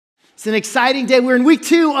It's an exciting day. We're in week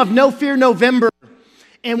 2 of No Fear November.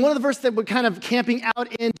 And one of the verses that we're kind of camping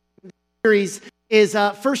out in the series is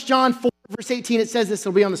 1 John 4, verse 18. It says this,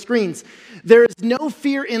 it'll be on the screens. There is no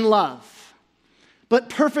fear in love, but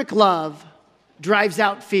perfect love drives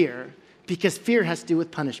out fear, because fear has to do with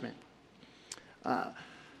punishment.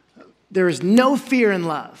 There is no fear in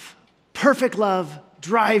love. Perfect love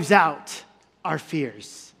drives out our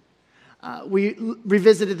fears. We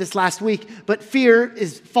revisited this last week, but fear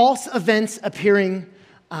is false events appearing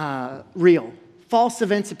real. False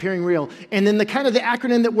events appearing real. And then the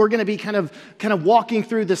acronym that we're going to be kind of walking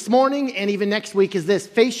through this morning and even next week is this: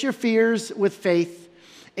 face your fears with faith,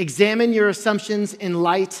 examine your assumptions in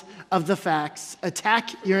light of the facts,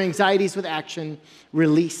 attack your anxieties with action,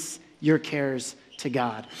 release your cares to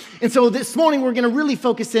God. And so this morning we're going to really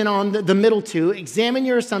focus in on the middle two: examine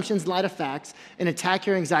your assumptions in light of facts and attack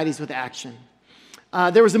your anxieties with action.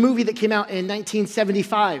 There was a movie that came out in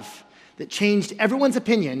 1975 that changed everyone's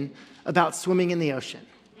opinion about swimming in the ocean.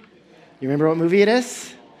 You remember what movie it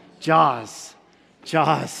is? Jaws.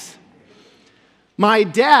 Jaws. My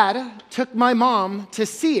dad took my mom to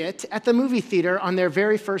see it at the movie theater on their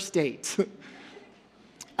very first date.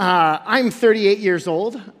 I'm 38 years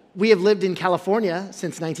old. We have lived in California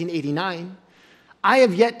since 1989. I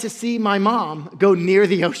have yet to see my mom go near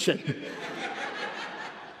the ocean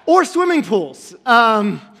or swimming pools.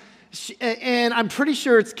 And I'm pretty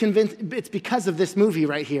sure it's because of this movie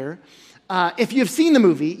right here. If you've seen the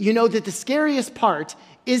movie, you know that the scariest part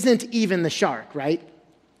isn't even the shark, right?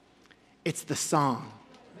 It's the song,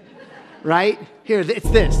 right? Here, it's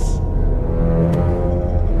this.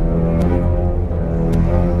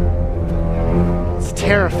 It's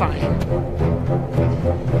terrifying.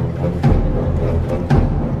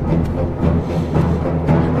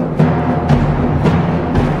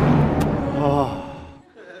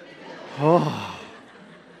 Oh,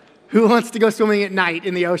 who wants to go swimming at night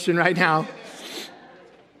in the ocean right now?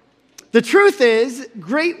 The truth is,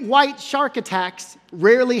 great white shark attacks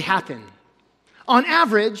rarely happen. On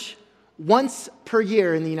average, once per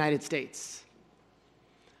year in the United States.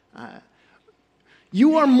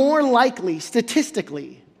 You are more likely,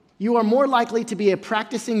 statistically, to be a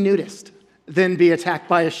practicing nudist than be attacked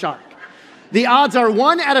by a shark. The odds are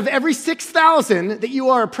 1 out of every 6,000 that you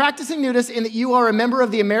are a practicing nudist and that you are a member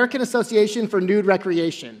of the American Association for Nude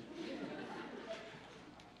Recreation.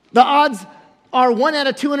 The odds are 1 out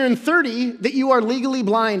of 230 that you are legally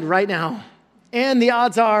blind right now. And the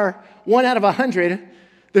odds are 1 out of 100.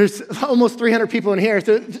 There's almost 300 people in here.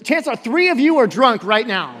 So the chances are 3 of you are drunk right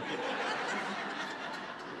now.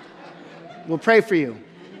 We'll pray for you.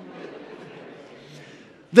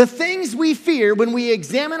 The things we fear, when we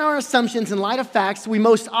examine our assumptions in light of facts, we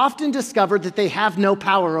most often discover that they have no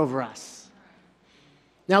power over us.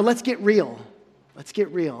 Now let's get real. Let's get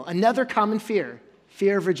real. Another common fear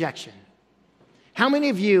of rejection. How many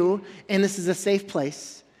of you, and this is a safe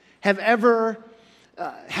place, have ever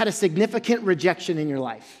had a significant rejection in your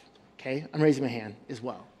life? Okay, I'm raising my hand as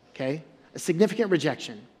well. Okay, a significant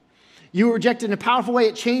rejection. You were rejected in a powerful way.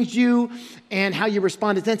 It changed you and how you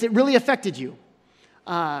responded since. It really affected you.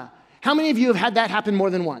 How many of you have had that happen more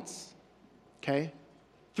than once? Okay,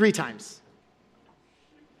 3 times,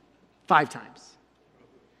 5 times.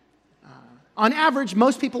 On average,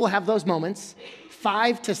 most people will have those moments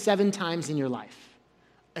 5 to 7 times in your life.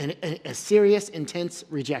 A serious, intense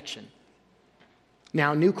rejection.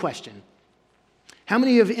 Now, new question. How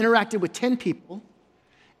many of you have interacted with 10 people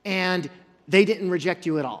and they didn't reject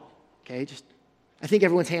you at all? Okay, I think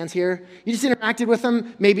everyone's hands here. You just interacted with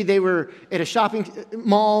them. Maybe they were at a shopping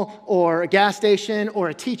mall or a gas station or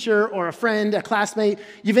a teacher or a friend, a classmate.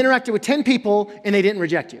 You've interacted with 10 people and they didn't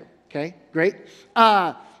reject you. Okay, great.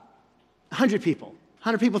 100 people.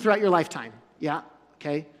 100 people throughout your lifetime. Yeah,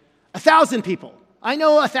 okay. 1,000 people. I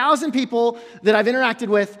know 1,000 people that I've interacted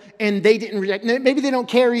with and they didn't reject. Maybe they don't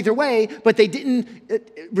care either way, but they didn't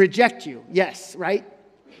reject you. Yes, right?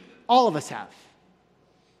 All of us have.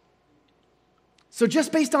 So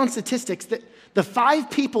just based on statistics, the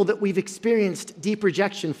 5 people that we've experienced deep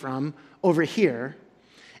rejection from over here,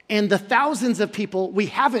 and the thousands of people we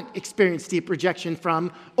haven't experienced deep rejection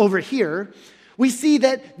from over here, we see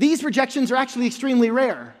that these rejections are actually extremely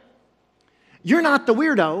rare. You're not the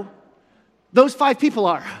weirdo. Those 5 people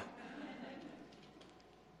are.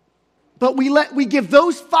 But we give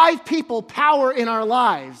those 5 people power in our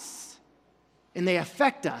lives, and they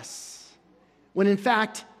affect us, when in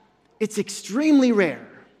fact, it's extremely rare.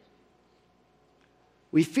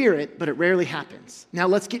 We fear it, but it rarely happens. Now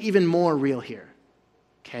let's get even more real here.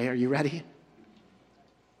 Okay, are you ready?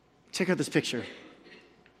 Check out this picture.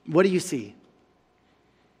 What do you see?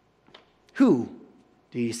 Who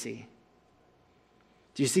do you see?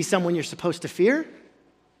 Do you see someone you're supposed to fear?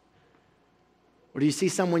 Or do you see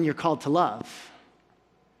someone you're called to love?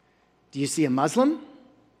 Do you see a Muslim?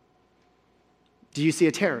 Do you see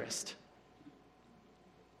a terrorist?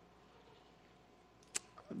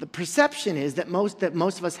 The perception is that most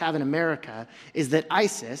of us have in America is that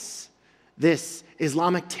ISIS, this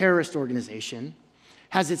Islamic terrorist organization,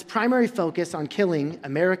 has its primary focus on killing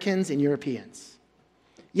Americans and Europeans.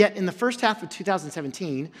 Yet in the first half of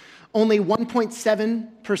 2017, only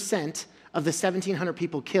 1.7% of the 1,700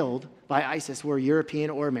 people killed by ISIS were European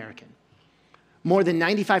or American. More than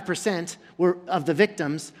 95% of the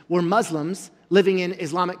victims were Muslims living in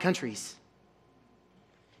Islamic countries.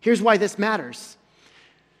 Here's why this matters.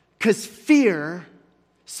 Because fear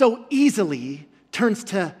so easily turns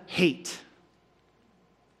to hate.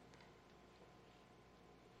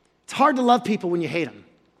 It's hard to love people when you hate them.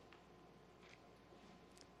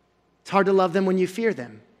 It's hard to love them when you fear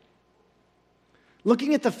them.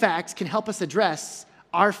 Looking at the facts can help us address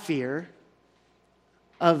our fear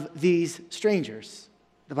of these strangers.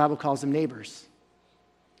 The Bible calls them neighbors.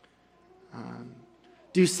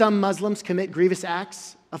 Do some Muslims commit grievous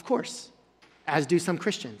acts? Of course, as do some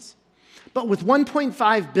Christians. But with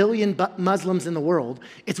 1.5 billion Muslims in the world,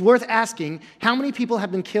 it's worth asking how many people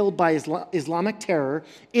have been killed by Islamic terror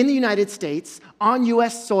in the United States on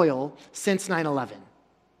U.S. soil since 9/11?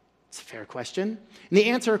 It's a fair question. And the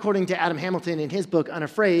answer, according to Adam Hamilton in his book,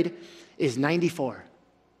 Unafraid, is 94.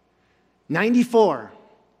 94.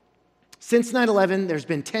 Since 9/11, there's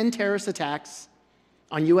been 10 terrorist attacks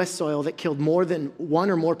on U.S. soil that killed more than one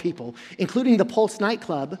or more people, including the Pulse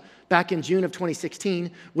nightclub back in June of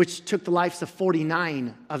 2016, which took the lives of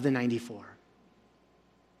 49 of the 94.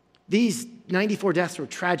 These 94 deaths were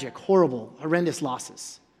tragic, horrible, horrendous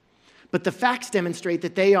losses. But the facts demonstrate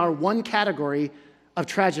that they are one category of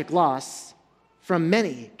tragic loss from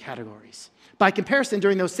many categories. By comparison,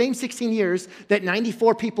 during those same 16 years that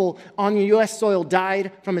 94 people on U.S. soil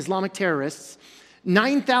died from Islamic terrorists,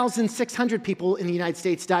 9,600 people in the United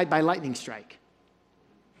States died by lightning strike.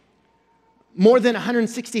 More than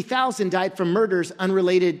 160,000 died from murders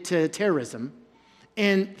unrelated to terrorism,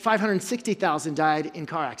 and 560,000 died in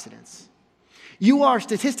car accidents. You are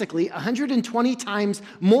statistically 120 times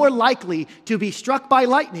more likely to be struck by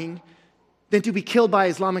lightning than to be killed by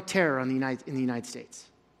Islamic terror in the United States.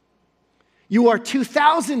 You are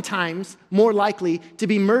 2,000 times more likely to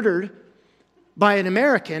be murdered by an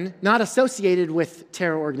American not associated with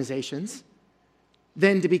terror organizations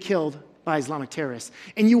than to be killed by Islamic terrorists.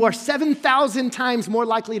 And you are 7,000 times more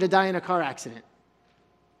likely to die in a car accident.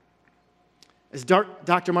 As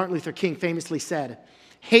Dr. Martin Luther King famously said,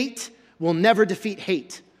 hate will never defeat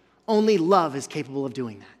hate. Only love is capable of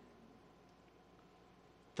doing that.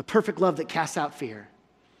 The perfect love that casts out fear.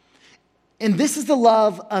 And this is the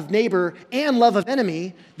love of neighbor and love of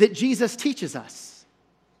enemy that Jesus teaches us,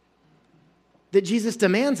 that Jesus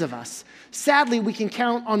demands of us. Sadly, we can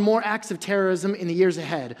count on more acts of terrorism in the years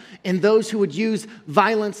ahead. And those who would use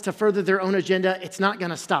violence to further their own agenda, it's not going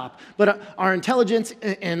to stop. But our intelligence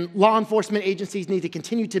and law enforcement agencies need to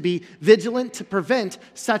continue to be vigilant to prevent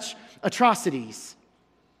such atrocities.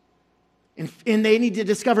 And they need to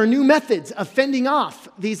discover new methods of fending off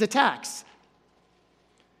these attacks.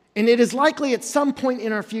 And it is likely at some point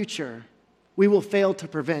in our future, we will fail to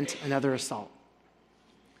prevent another assault.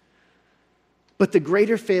 But the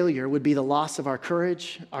greater failure would be the loss of our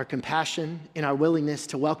courage, our compassion, and our willingness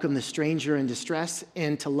to welcome the stranger in distress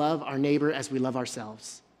and to love our neighbor as we love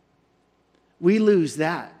ourselves. We lose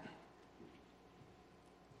that.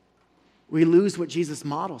 We lose what Jesus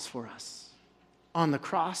models for us on the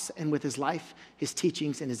cross and with his life, his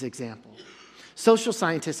teachings, and his example. Social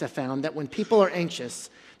scientists have found that when people are anxious,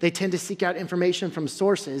 they tend to seek out information from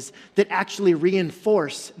sources that actually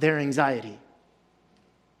reinforce their anxiety.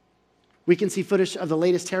 We can see footage of the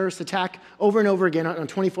latest terrorist attack over and over again on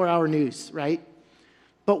 24-hour news, right?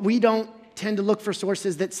 But we don't tend to look for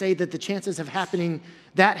sources that say that the chances of happening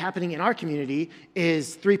in our community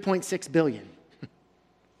is 3.6 billion.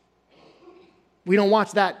 We don't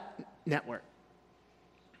watch that network.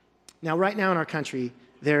 Now, right now in our country,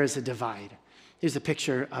 there is a divide. Here's a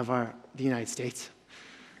picture of the United States.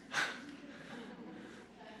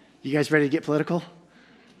 You guys ready to get political?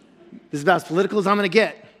 This is about as political as I'm going to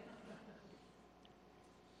get.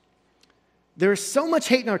 There is so much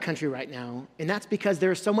hate in our country right now, and that's because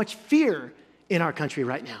there is so much fear in our country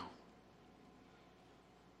right now.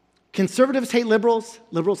 Conservatives hate liberals,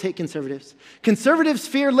 liberals hate conservatives. Conservatives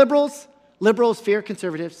fear liberals, liberals fear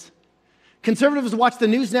conservatives. Conservatives watch the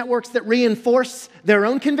news networks that reinforce their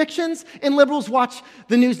own convictions, and liberals watch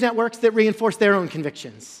the news networks that reinforce their own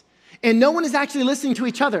convictions. And no one is actually listening to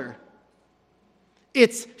each other.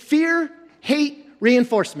 It's fear, hate,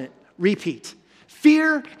 reinforcement, repeat.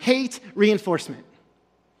 Fear, hate, reinforcement.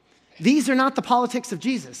 These are not the politics of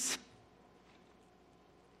Jesus.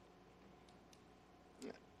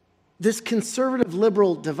 This conservative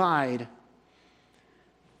liberal divide,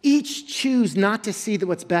 each choose not to see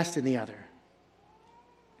what's best in the other.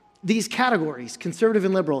 These categories, conservative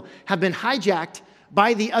and liberal, have been hijacked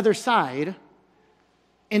by the other side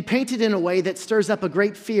and painted in a way that stirs up a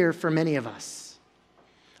great fear for many of us.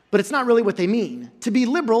 But it's not really what they mean. To be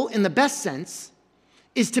liberal in the best sense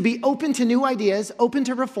is to be open to new ideas, open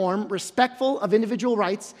to reform, respectful of individual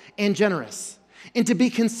rights, and generous. And to be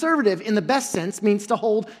conservative in the best sense means to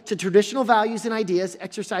hold to traditional values and ideas,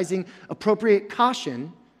 exercising appropriate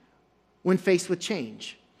caution when faced with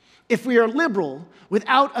change. If we are liberal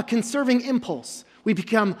without a conserving impulse, we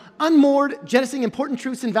become unmoored, jettisoning important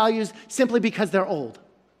truths and values simply because they're old.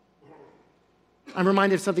 I'm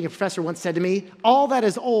reminded of something a professor once said to me: all that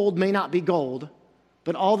is old may not be gold,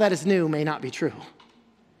 but all that is new may not be true.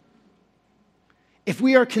 If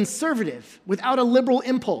we are conservative without a liberal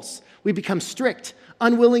impulse, we become strict,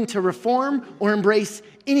 unwilling to reform or embrace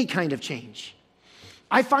any kind of change.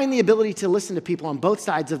 I find the ability to listen to people on both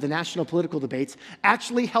sides of the national political debates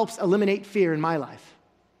actually helps eliminate fear in my life.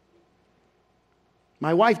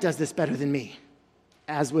 My wife does this better than me,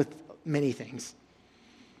 as with many things.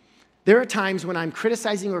 There are times when I'm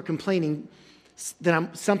criticizing or complaining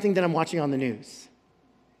that something that I'm watching on the news.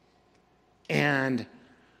 And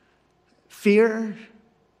fear,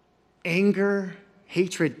 anger,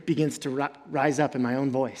 hatred begins to rise up in my own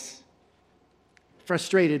voice.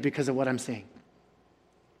 Frustrated because of what I'm seeing.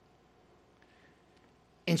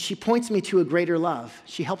 And she points me to a greater love.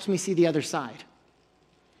 She helps me see the other side.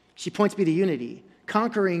 She points me to unity,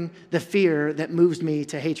 conquering the fear that moves me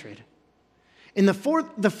to hatred. And the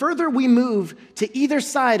further we move to either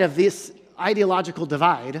side of this ideological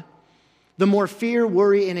divide, the more fear,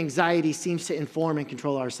 worry, and anxiety seems to inform and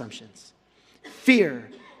control our assumptions. Fear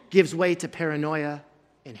gives way to paranoia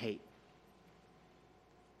and hate.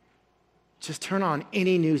 Just turn on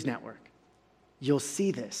any news network. You'll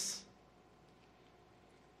see this.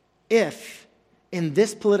 If, in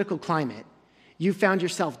this political climate, you found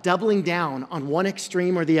yourself doubling down on one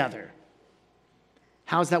extreme or the other,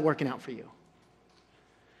 how's that working out for you?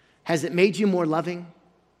 Has it made you more loving,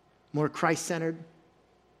 more Christ-centered,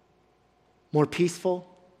 more peaceful,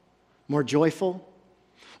 more joyful?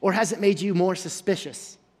 Or has it made you more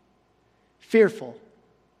suspicious, fearful,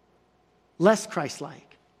 less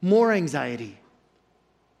Christ-like, more anxiety?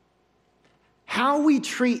 How we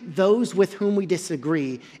treat those with whom we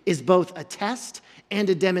disagree is both a test and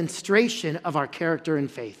a demonstration of our character and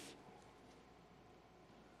faith.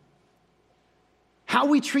 How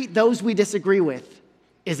we treat those we disagree with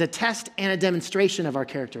is a test and a demonstration of our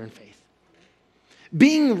character and faith.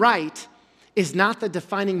 Being right is not the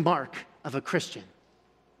defining mark of a Christian.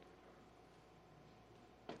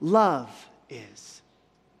 Love is.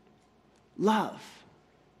 Love.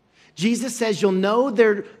 Jesus says, you'll know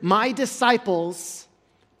they're my disciples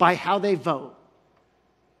by how they vote.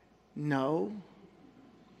 No.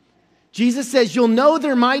 Jesus says, you'll know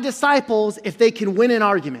they're my disciples if they can win an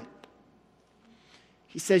argument.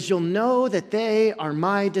 He says, you'll know that they are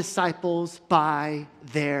my disciples by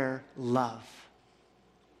their love.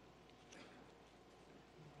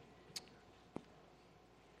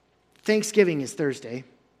 Thanksgiving is Thursday.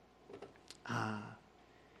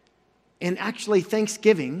 And actually,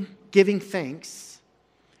 Thanksgiving, giving thanks,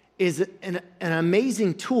 is an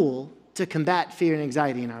amazing tool to combat fear and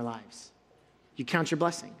anxiety in our lives. You count your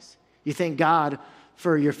blessings. You thank God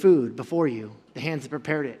for your food before you, the hands that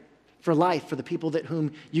prepared it, for life, for the people that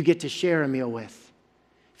whom you get to share a meal with.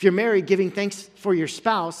 If you're married, giving thanks for your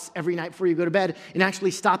spouse every night before you go to bed and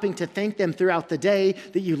actually stopping to thank them throughout the day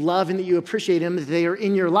that you love and that you appreciate them, that they are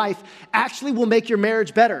in your life, actually will make your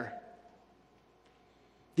marriage better.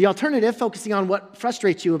 The alternative, focusing on what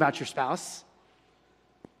frustrates you about your spouse,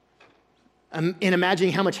 and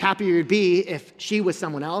imagining how much happier you'd be if she was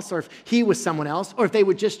someone else or if he was someone else or if they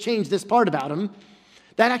would just change this part about him,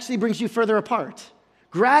 that actually brings you further apart.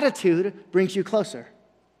 Gratitude brings you closer.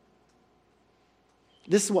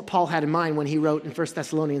 This is what Paul had in mind when he wrote in 1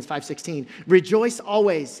 Thessalonians 5:16, rejoice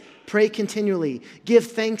always, pray continually,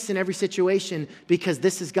 give thanks in every situation because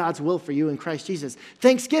this is God's will for you in Christ Jesus.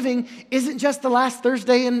 Thanksgiving isn't just the last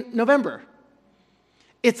Thursday in November.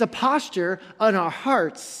 It's a posture on our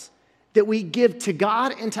hearts that we give to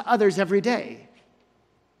God and to others every day.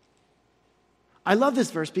 I love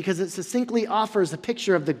this verse because it succinctly offers a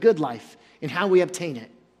picture of the good life and how we obtain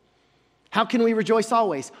it. How can we rejoice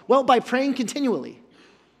always? Well, by praying continually.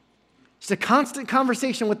 Just a constant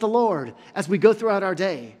conversation with the Lord as we go throughout our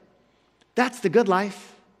day. That's the good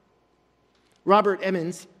life. Robert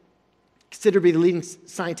Emmons, considered to be the leading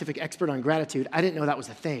scientific expert on gratitude. I didn't know that was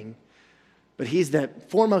a thing, but he's the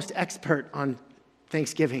foremost expert on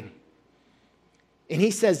Thanksgiving. And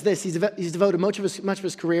he says this, he's devoted much of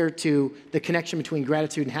his career to the connection between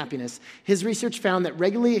gratitude and happiness. His research found that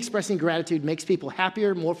regularly expressing gratitude makes people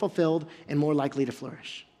happier, more fulfilled, and more likely to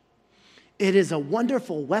flourish. It is a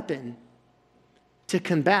wonderful weapon to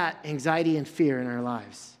combat anxiety and fear in our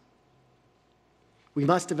lives. We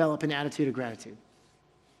must develop an attitude of gratitude.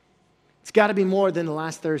 It's got to be more than the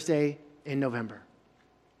last Thursday in November.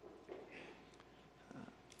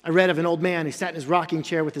 I read of an old man who sat in his rocking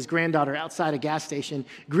chair with his granddaughter outside a gas station,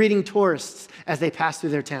 greeting tourists as they passed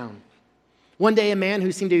through their town. One day, a man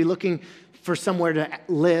who seemed to be looking for somewhere to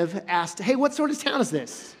live asked, "Hey, what sort of town is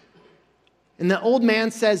this?" And the old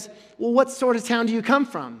man says, "Well, what sort of town do you come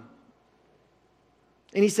from?"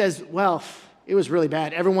 And he says, "Well, it was really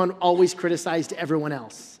bad. Everyone always criticized everyone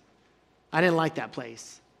else. I didn't like that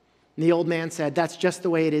place." And the old man said, "That's just the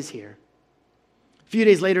way it is here." A few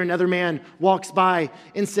days later, another man walks by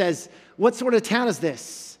and says, "What sort of town is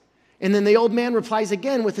this?" And then the old man replies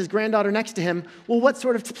again with his granddaughter next to him, "Well, what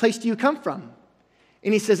sort of place do you come from?"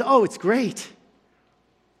 And he says, "Oh, it's great.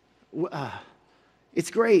 It's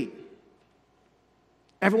great.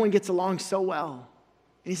 Everyone gets along so well."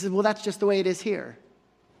 And he says, "Well, that's just the way it is here."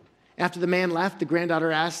 After the man left, the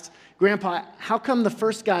granddaughter asked, "Grandpa, how come the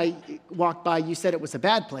first guy walked by, you said it was a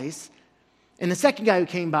bad place, and the second guy who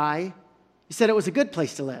came by, you said it was a good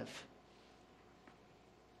place to live?"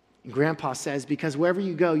 And Grandpa says, "Because wherever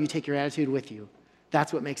you go, you take your attitude with you.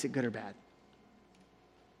 That's what makes it good or bad."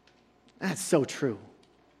 That's so true.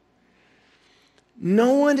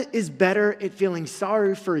 No one is better at feeling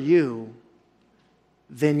sorry for you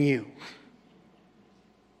than you.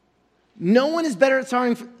 No one is better at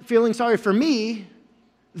feeling sorry for me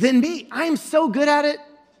than me. I am so good at it.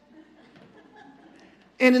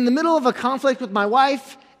 And in the middle of a conflict with my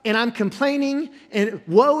wife, and I'm complaining, and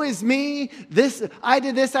woe is me, I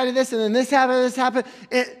did this, and then this happened.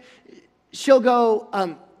 She'll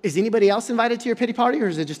go, "Is anybody else invited to your pity party, or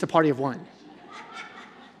is it just a party of one?"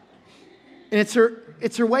 And it's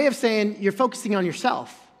her way of saying, you're focusing on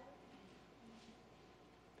yourself.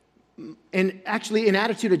 And actually, an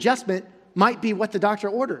attitude adjustment might be what the doctor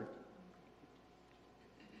ordered.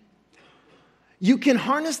 You can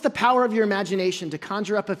harness the power of your imagination to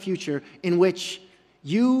conjure up a future in which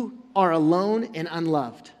you are alone and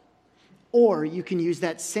unloved. Or you can use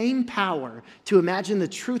that same power to imagine the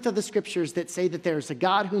truth of the scriptures that say that there's a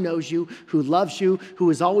God who knows you, who loves you, who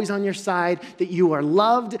is always on your side, that you are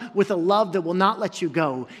loved with a love that will not let you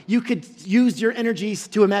go. You could use your energies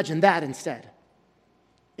to imagine that instead.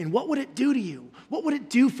 And what would it do to you? What would it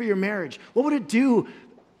do for your marriage? What would it do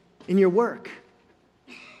in your work?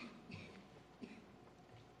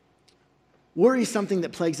 Worry is something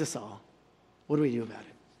that plagues us all. What do we do about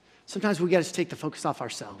it? Sometimes we got to take the focus off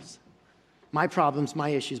ourselves. My problems, my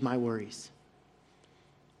issues, my worries.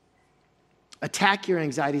 Attack your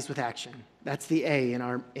anxieties with action. That's the A in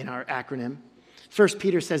our acronym. 1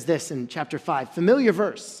 Peter says this in chapter 5, familiar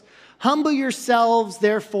verse. Humble yourselves,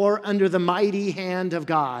 therefore, under the mighty hand of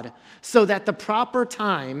God, so that the proper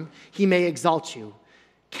time he may exalt you,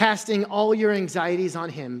 casting all your anxieties on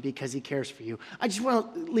him because he cares for you. I just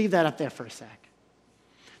want to leave that up there for a sec.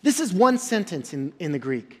 This is one sentence in the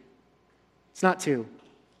Greek. It's not two.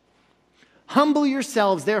 Humble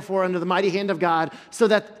yourselves, therefore, under the mighty hand of God, so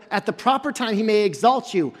that at the proper time he may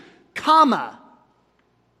exalt you, comma,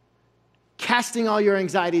 casting all your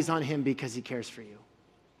anxieties on him because he cares for you.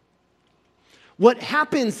 What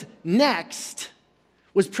happens next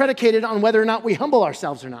was predicated on whether or not we humble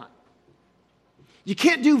ourselves or not. You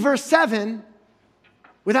can't do verse 7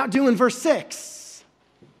 without doing verse 6.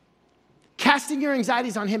 Casting your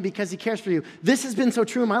anxieties on him because he cares for you. This has been so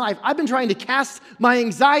true in my life. I've been trying to cast my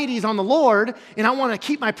anxieties on the Lord, and I want to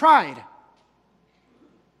keep my pride.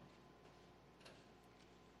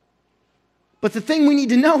 But the thing we need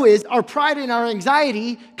to know is our pride and our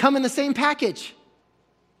anxiety come in the same package.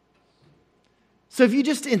 So if you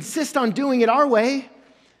just insist on doing it our way,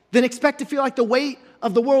 then expect to feel like the weight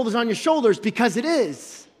of the world is on your shoulders, because it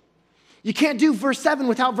is. You can't do verse 7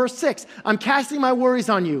 without verse 6. I'm casting my worries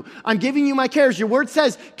on you. I'm giving you my cares. Your word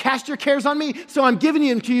says, cast your cares on me, so I'm giving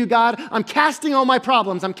them to you, God. I'm casting all my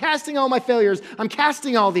problems. I'm casting all my failures. I'm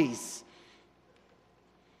casting all these.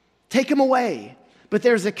 Take them away. But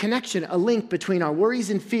there's a connection, a link between our worries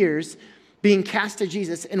and fears being cast to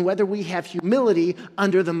Jesus and whether we have humility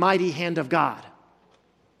under the mighty hand of God.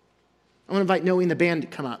 I want to invite Noe and the band to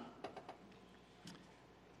come up.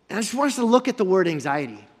 And I just want us to look at the word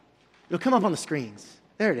anxiety. It'll come up on the screens.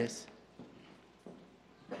 There it is.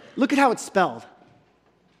 Look at how it's spelled.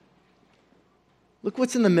 Look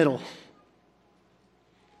what's in the middle.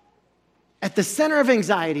 At the center of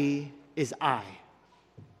anxiety is I.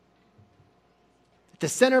 At the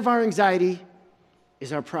center of our anxiety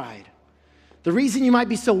is our pride. The reason you might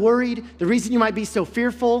be so worried, the reason you might be so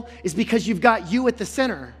fearful is because you've got you at the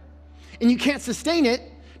center. And you can't sustain it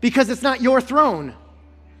because it's not your throne.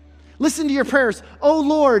 Listen to your prayers. Oh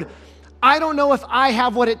Lord, I don't know if I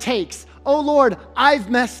have what it takes. Oh Lord, I've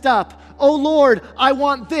messed up. Oh Lord, I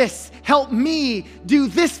want this. Help me. Do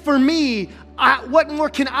this for me. What more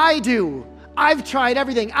can I do? I've tried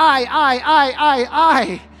everything.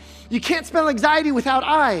 I. You can't spell anxiety without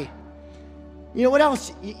I. You know what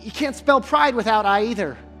else? You can't spell pride without I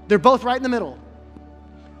either. They're both right in the middle.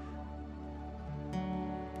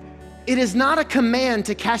 It is not a command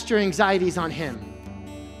to cast your anxieties on him.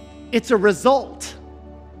 It's a result.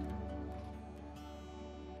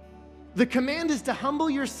 The command is to humble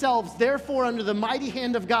yourselves, therefore, under the mighty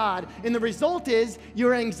hand of God. And the result is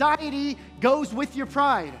your anxiety goes with your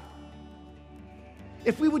pride.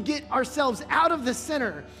 If we would get ourselves out of the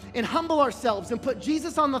center and humble ourselves and put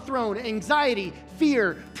Jesus on the throne, anxiety,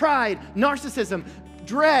 fear, pride, narcissism,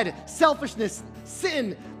 dread, selfishness,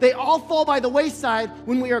 sin, they all fall by the wayside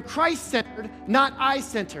when we are Christ-centered, not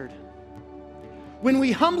I-centered. When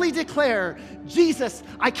we humbly declare, Jesus,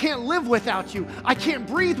 I can't live without you. I can't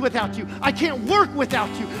breathe without you. I can't work without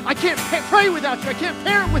you. I can't pray without you. I can't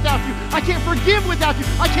parent without you. I can't forgive without you.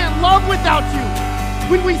 I can't love without you.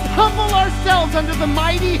 When we humble ourselves under the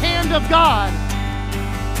mighty hand of God,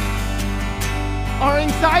 our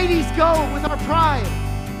anxieties go with our pride.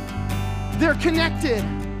 They're connected.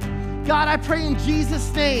 God, I pray in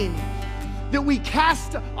Jesus' name that we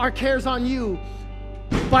cast our cares on you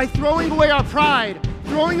by throwing away our pride,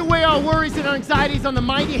 throwing away our worries and our anxieties on the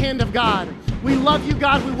mighty hand of God. We love you,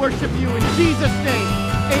 God. We worship you in Jesus' name.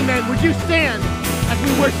 Amen. Would you stand as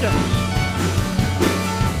we worship?